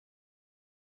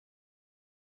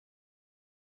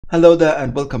Hello there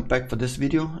and welcome back for this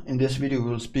video. In this video we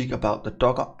will speak about the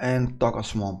Docker and Docker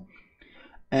Swarm.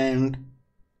 And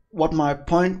what my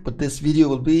point with this video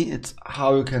will be, it's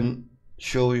how you can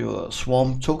show your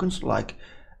Swarm tokens, like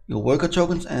your worker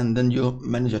tokens and then your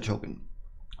manager token.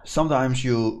 Sometimes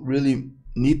you really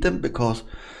need them because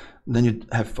then you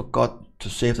have forgot to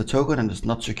save the token and it's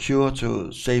not secure to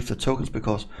save the tokens,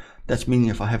 because that's meaning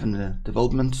if I have in the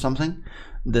development something,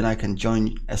 then I can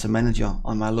join as a manager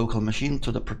on my local machine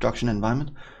to the production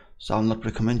environment. So I'll not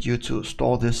recommend you to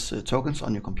store these tokens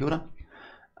on your computer.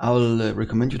 I will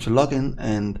recommend you to log in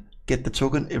and get the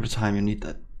token every time you need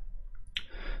that.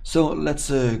 So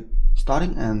let's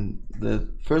starting, and the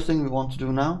first thing we want to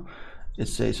do now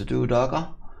is say sudo docker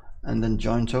and then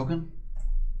join token,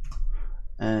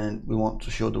 and we want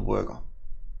to show the worker.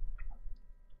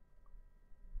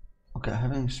 Okay,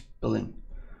 having spelling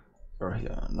error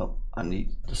here. No, I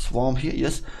need the swarm here.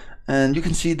 Yes, and you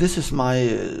can see this is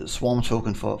my swarm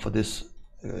token for this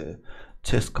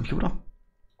test computer,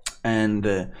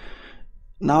 and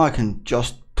now I can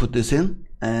just put this in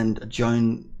and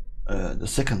join the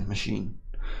second machine.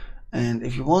 And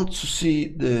if you want to see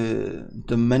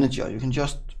the manager, you can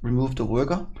just remove the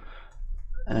worker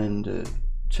and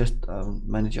test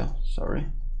manager, sorry,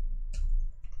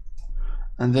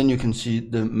 and then you can see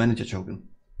the manager token.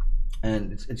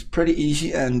 And it's pretty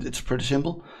easy and it's pretty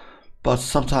simple, but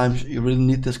sometimes you really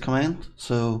need this command.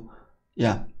 So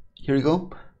yeah, here you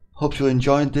go. Hope you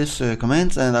enjoyed this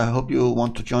command, and I hope you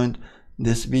want to join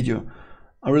this video.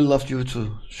 I really love you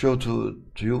to show to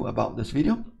you about this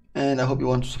video, and I hope you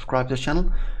want to subscribe to this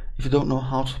channel. If you don't know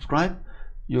how to subscribe,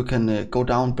 you can go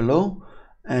down below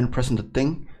and press on the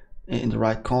thing in the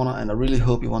right corner, and I really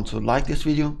hope you want to like this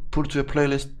video, put it to a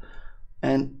playlist,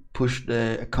 and push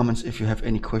the comments if you have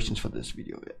any questions for this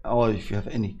video, or if you have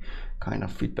any kind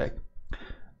of feedback.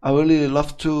 I really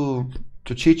love to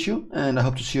teach you, and I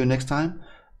hope to see you next time.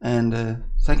 And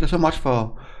thank you so much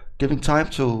for giving time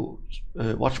to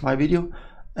watch my video,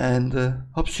 and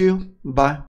hope to see you.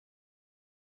 Bye.